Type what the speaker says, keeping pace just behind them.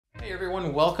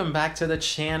Everyone, welcome back to the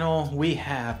channel. We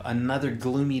have another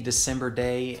gloomy December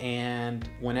day, and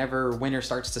whenever winter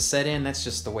starts to set in, that's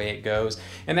just the way it goes.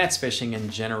 And that's fishing in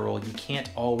general. You can't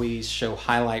always show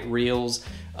highlight reels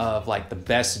of like the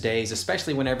best days,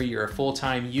 especially whenever you're a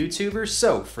full-time YouTuber.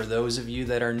 So for those of you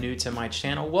that are new to my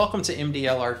channel, welcome to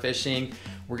MDLR Fishing.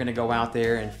 We're gonna go out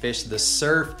there and fish the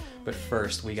surf, but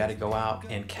first we gotta go out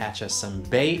and catch us some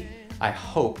bait. I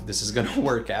hope this is gonna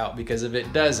work out, because if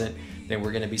it doesn't, then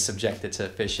we're gonna be subjected to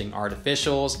fishing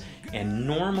artificials. And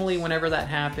normally whenever that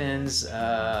happens,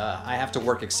 I have to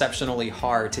work exceptionally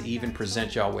hard to even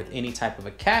present y'all with any type of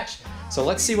a catch. So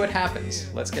let's see what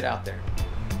happens. Let's get out there.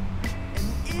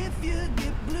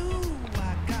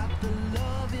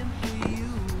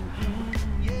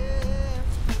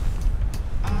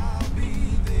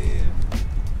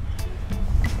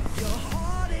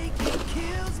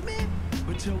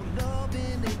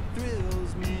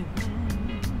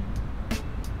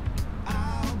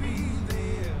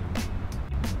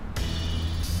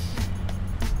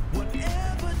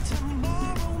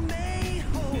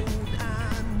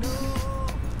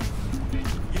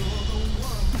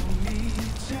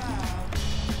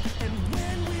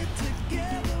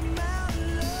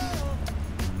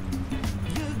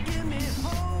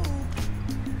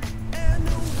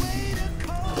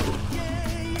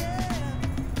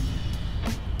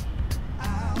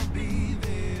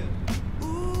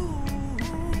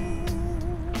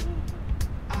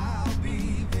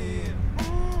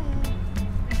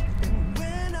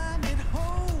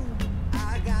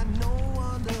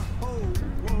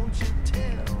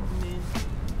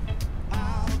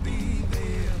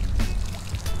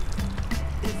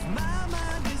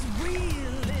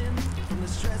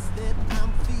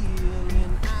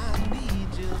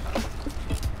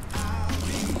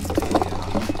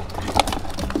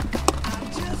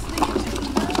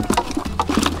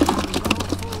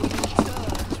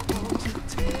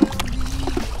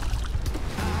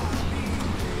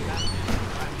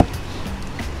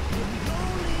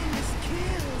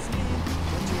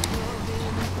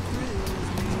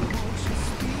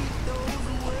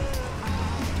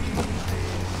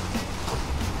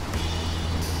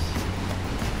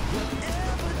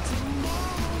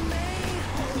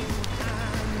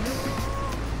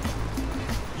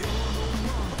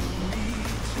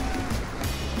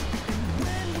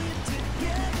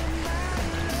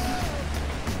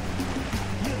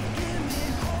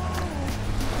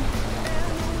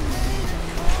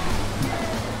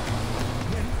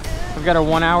 I've got a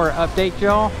 1 hour update,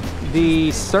 y'all.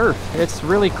 The surf, it's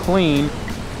really clean,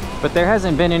 but there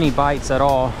hasn't been any bites at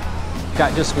all.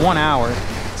 Got just 1 hour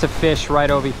to fish right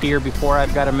over here before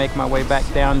I've got to make my way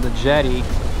back down the jetty.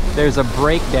 There's a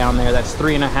break down there that's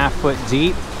 3.5 foot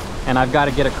deep, and I've got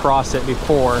to get across it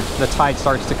before the tide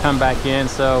starts to come back in.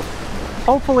 So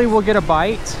hopefully we'll get a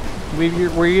bite.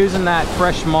 We're using that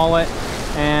fresh mullet,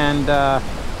 and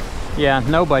yeah,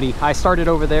 nobody. I started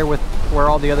over there with where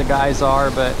all the other guys are,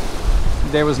 but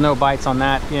there was no bites on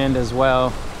that end as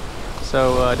well.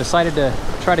 So decided to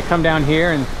try to come down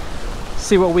here and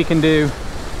see what we can do.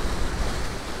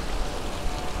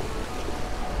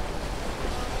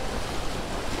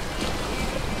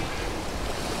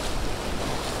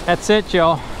 That's it,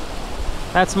 y'all.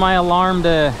 That's my alarm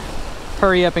to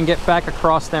hurry up and get back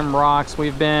across them rocks.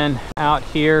 We've been out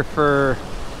here for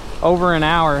over an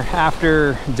hour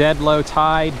after dead low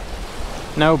tide.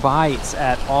 No bites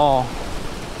at all.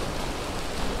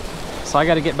 So I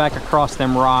got to get back across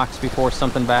them rocks before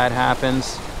something bad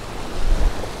happens.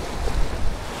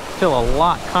 Feel a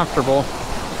lot comfortable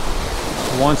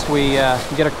once we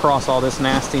get across all this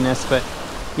nastiness. But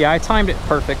yeah, I timed it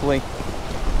perfectly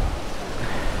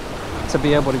to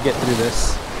be able to get through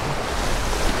this.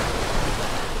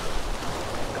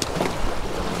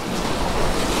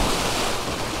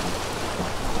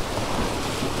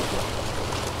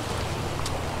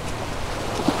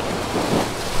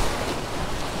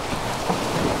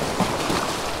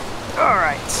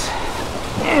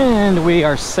 And we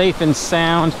are safe and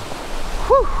sound.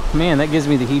 Whew, man, that gives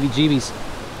me the heebie-jeebies.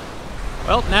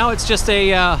 Well, now it's just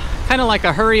a kind of like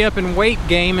a hurry up and wait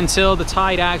game until the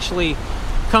tide actually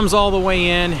comes all the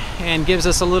way in and gives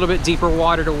us a little bit deeper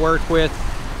water to work with.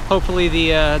 Hopefully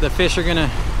the fish are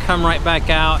gonna come right back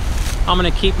out. I'm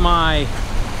gonna keep my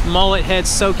mullet head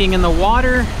soaking in the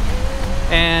water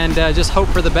and just hope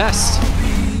for the best.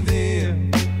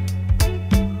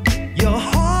 Your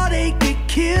heartache, it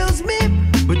kills me,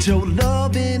 but your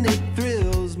loving, it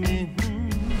thrills me.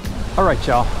 All right,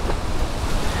 y'all.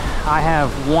 I have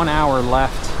 1 hour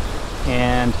left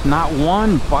and not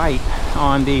one bite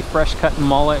on the fresh cut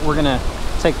mullet. We're gonna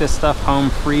take this stuff home,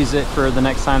 freeze it for the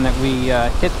next time that we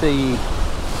hit the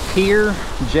pier,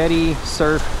 jetty,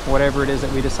 surf, whatever it is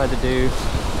that we decide to do,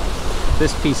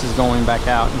 this piece is going back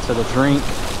out into the drink.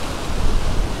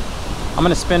 I'm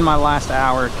gonna spend my last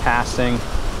hour casting,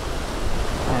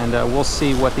 and we'll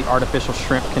see what the artificial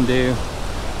shrimp can do.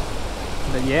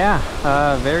 But yeah,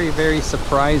 very, very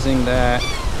surprising that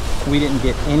we didn't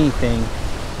get anything.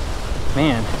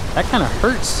 Man, that kind of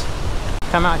hurts.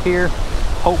 Come out here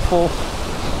hopeful,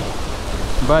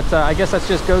 but I guess that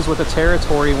just goes with the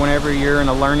territory whenever you're in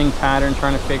a learning pattern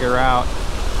trying to figure out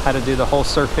how to do the whole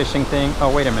surf fishing thing.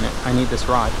 Oh, wait a minute, I need this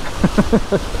rod.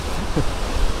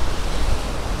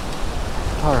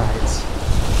 All right,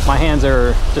 my hands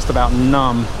are just about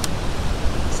numb.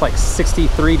 It's like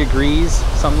 63 degrees,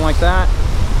 something like that.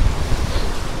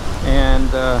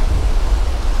 And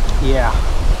yeah,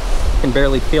 can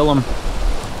barely feel them.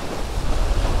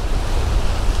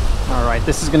 All right,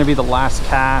 this is gonna be the last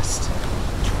cast,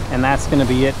 and that's gonna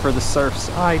be it for the surf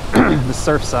side. The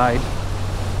surf side.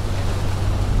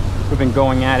 We've been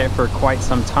going at it for quite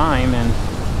some time, and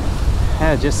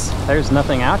yeah, just there's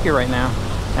nothing out here right now.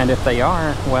 And if they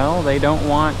are, well, they don't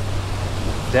want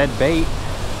dead bait,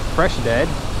 fresh dead,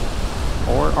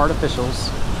 or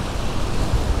artificials.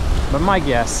 But my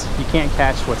guess, you can't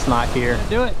catch what's not here.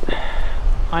 Do it.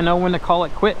 I know when to call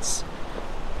it quits.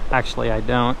 Actually, I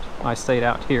don't. I stayed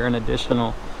out here an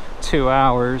additional 2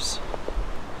 hours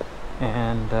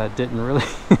and did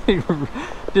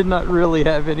not really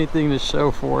have anything to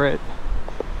show for it.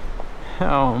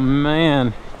 Oh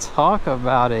man, talk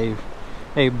about a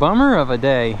bummer of a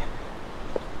day.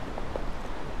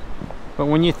 But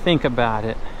when you think about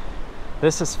it,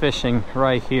 this is fishing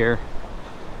right here.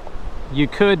 You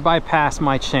could bypass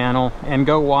my channel and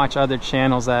go watch other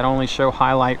channels that only show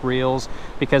highlight reels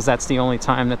because that's the only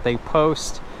time that they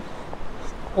post.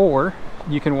 Or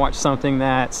you can watch something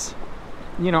that's,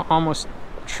 you know, almost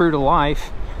true to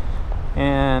life,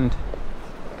 and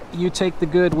you take the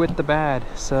good with the bad.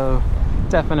 So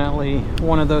definitely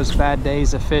one of those bad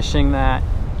days of fishing that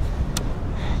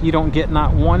you don't get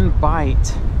not one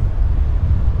bite,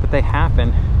 but they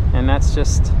happen, and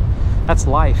that's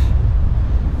life.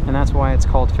 And that's why it's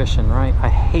called fishing, right? I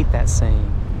hate that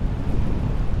saying.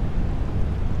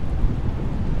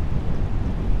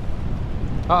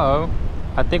 Uh-oh,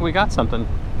 I think we got something.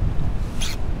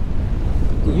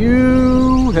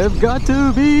 You have got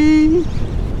to be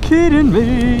kidding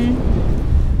me.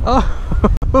 Oh,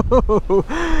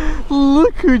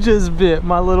 look who just bit,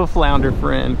 my little flounder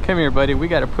friend. Come here, buddy. We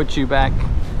got to put you back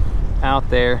out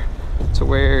there to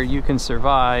where you can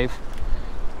survive.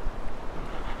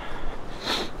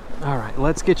 All right,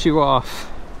 let's get you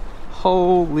off.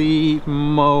 Holy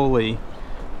moly.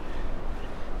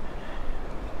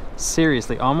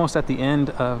 Seriously, almost at the end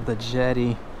of the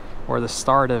jetty, or the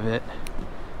start of it.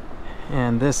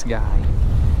 And this guy.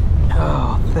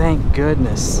 Oh, thank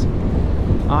goodness.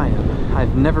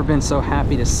 I've never been so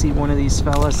happy to see one of these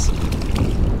fellas.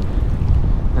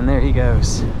 And there he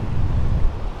goes.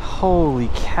 Holy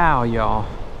cow, y'all.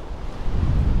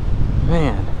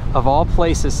 Man, of all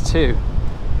places too.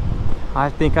 I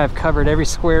think I've covered every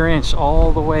square inch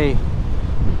all the way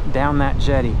down that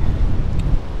jetty.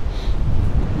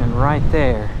 And right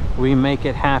there, we make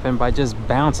it happen by just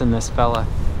bouncing this fella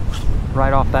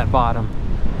right off that bottom.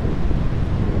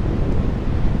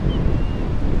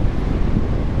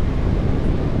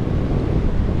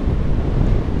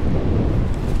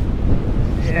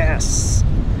 Yes!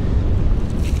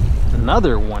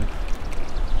 Another one.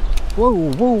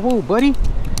 Whoa, whoa, whoa, buddy.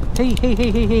 Hey, hey, hey,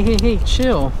 hey, hey, hey, hey,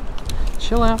 chill.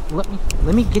 Chill out.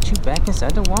 Let me get you back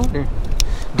inside the water.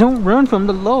 Don't run from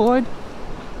the Lord.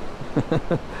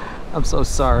 I'm so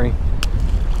sorry.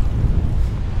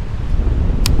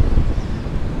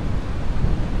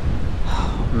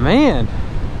 Oh, man.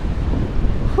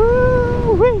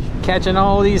 Woo-wee. Catching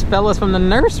all these fellas from the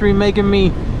nursery making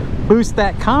me boost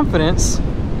that confidence.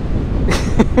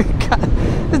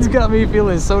 It's got me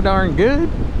feeling so darn good.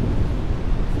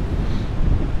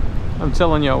 I'm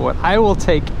telling you what, I will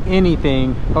take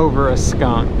anything over a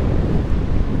skunk,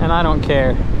 and I don't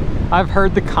care. I've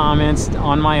heard the comments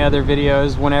on my other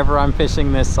videos whenever I'm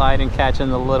fishing this side and catching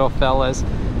the little fellas.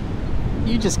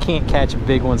 You just can't catch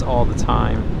big ones all the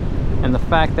time, and the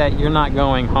fact that you're not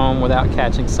going home without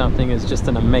catching something is just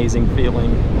an amazing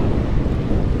feeling.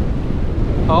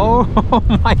 Oh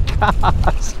my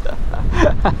gosh.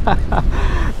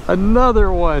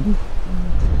 Another one.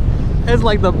 It's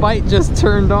like the bite just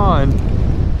turned on.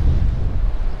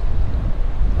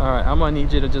 All right, I'm gonna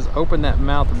need you to just open that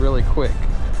mouth really quick.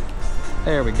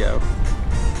 There we go.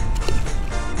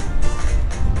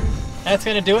 That's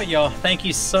gonna do it, y'all. Thank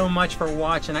you so much for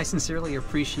watching. I sincerely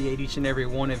appreciate each and every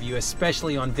one of you,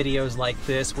 especially on videos like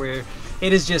this where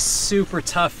it is just super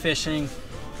tough fishing,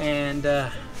 and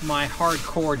my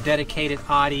hardcore dedicated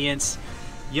audience,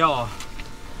 y'all,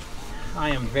 I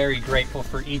am very grateful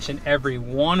for each and every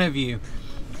one of you.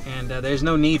 And there's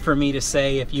no need for me to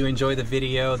say, if you enjoy the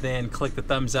video, then click the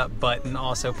thumbs up button.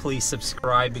 Also, please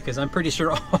subscribe, because I'm pretty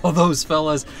sure all those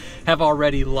fellas have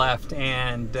already left.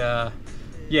 And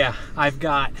yeah, I've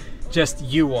got just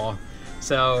you all.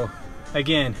 So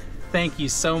again, thank you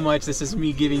so much. This is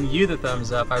me giving you the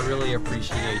thumbs up. I really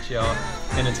appreciate y'all.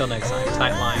 And until next time,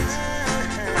 tight lines.